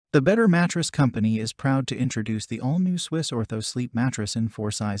The Better Mattress Company is proud to introduce the all-new Swiss Ortho Sleep mattress in 4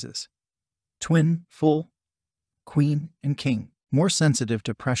 sizes: twin, full, queen, and king. More sensitive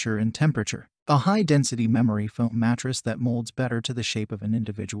to pressure and temperature. A high-density memory foam mattress that molds better to the shape of an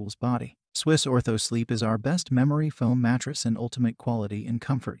individual's body. Swiss Ortho Sleep is our best memory foam mattress in ultimate quality and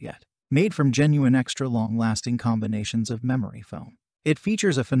comfort yet. Made from genuine extra long-lasting combinations of memory foam. It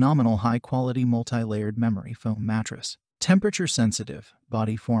features a phenomenal high-quality multi-layered memory foam mattress. Temperature-sensitive,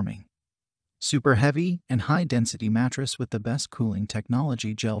 body-forming, super heavy and high-density mattress with the best cooling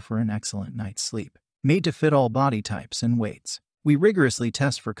technology gel for an excellent night's sleep. Made to fit all body types and weights. We rigorously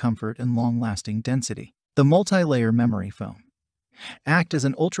test for comfort and long-lasting density. The multi-layer memory foam act as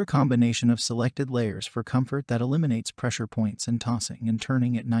an ultra combination of selected layers for comfort that eliminates pressure points and tossing and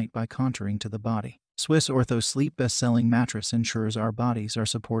turning at night by contouring to the body. Swiss Ortho Sleep best-selling mattress ensures our bodies are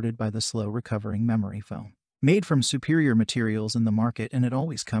supported by the slow-recovering memory foam. Made from superior materials in the market, and it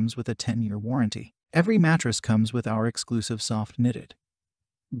always comes with a 10-year warranty. Every mattress comes with our exclusive soft knitted,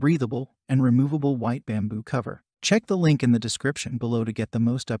 breathable, and removable white bamboo cover. Check the link in the description below to get the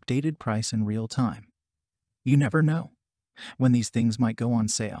most updated price in real time. You never know when these things might go on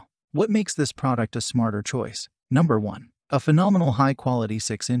sale. What makes this product a smarter choice? Number 1. A phenomenal high-quality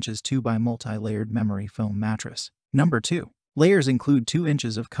 6 inches 2x multi-layered memory foam mattress. Number 2. Layers include 2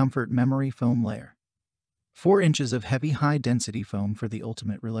 inches of comfort memory foam layer, 4 inches of heavy high-density foam for the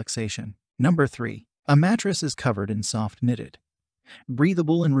ultimate relaxation. Number 3. A mattress is covered in soft knitted,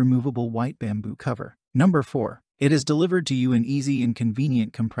 breathable and removable white bamboo cover. Number 4. It is delivered to you in easy and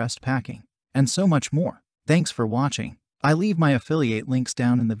convenient compressed packing. And so much more. Thanks for watching. I leave my affiliate links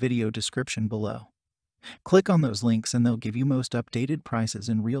down in the video description below. Click on those links and they'll give you most updated prices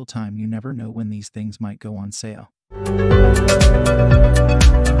in real time. You never know when these things might go on sale.